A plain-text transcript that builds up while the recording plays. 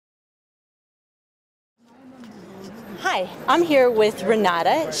Hi, I'm here with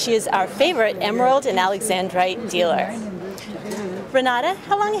Renata. She is our favorite emerald and alexandrite dealer. Renata,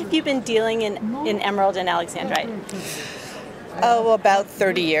 how long have you been dealing in emerald and alexandrite? Oh, about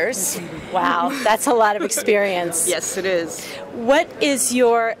 30 years. Wow, that's a lot of experience. Yes, it is. What is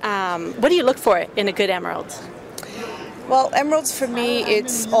your, what do you look for in a good emerald? Well, emeralds for me,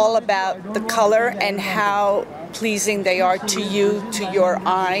 it's all about the color and how pleasing they are to you, to your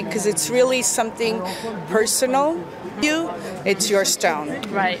eye, because it's really something personal. It's your stone.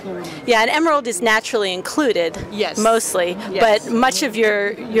 Right. Yeah, an emerald is naturally included, yes, mostly, yes, but much of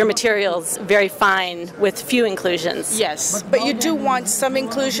your material's very fine with few inclusions. Yes, but you do want some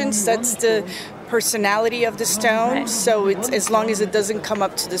inclusions. That's the personality of the stone, right. So it's, as long as it doesn't come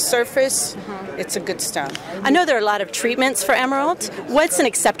up to the surface, it's a good stone. I know there are a lot of treatments for emerald. What's an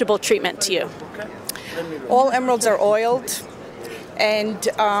acceptable treatment to you? All emeralds are oiled, and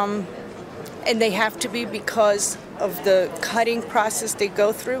they have to be because of the cutting process they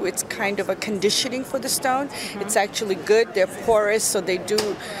go through. It's kind of a conditioning for the stone. It's actually good. They're porous, so they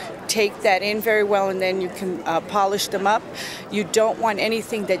do take that in very well, and then you can polish them up. You don't want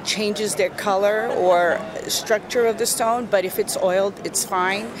anything that changes their color or structure of the stone, but if it's oiled, it's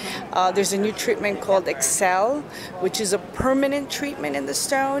fine. There's a new treatment called Excel, which is a permanent treatment in the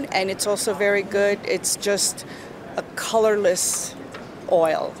stone, and it's also very good. It's just a colorless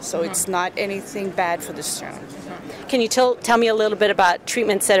oil, so it's not anything bad for the stone. Can you tell me a little bit about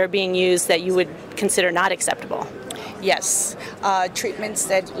treatments that are being used that you would consider not acceptable? Yes, treatments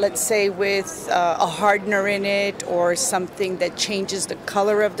that, let's say, with a hardener in it or something that changes the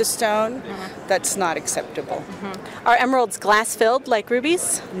color of the stone, that's not acceptable. Are emeralds glass-filled like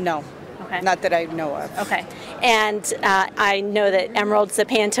rubies? No. Okay. Not that I know of. Okay. And I know that emerald's the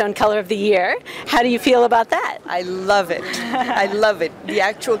Pantone color of the year. How do you feel about that? I love it. I love it. The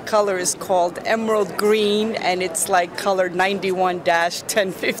actual color is called emerald green, and it's like color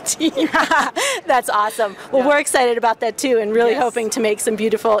 91-1015. That's awesome. Well, yeah. We're excited about that too, and really hoping to make some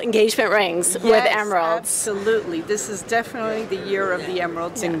beautiful engagement rings with emeralds. Absolutely. This is definitely the year of the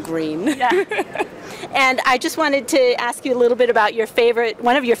emeralds in green. Yeah. And I just wanted to ask you a little bit about your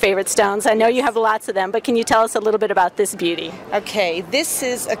one of your favorite stones. I know you have lots of them, but can you tell us a little bit about this beauty? Okay, this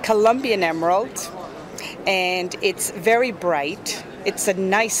is a Colombian emerald, and it's very bright. It's a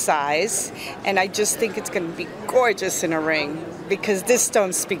nice size, and I just think it's going to be gorgeous in a ring because this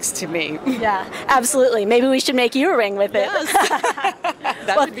stone speaks to me. Yeah, absolutely. Maybe we should make you a ring with it. Yes.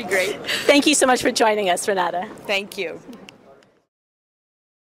 That would be great. Thank you so much for joining us, Renata. Thank you.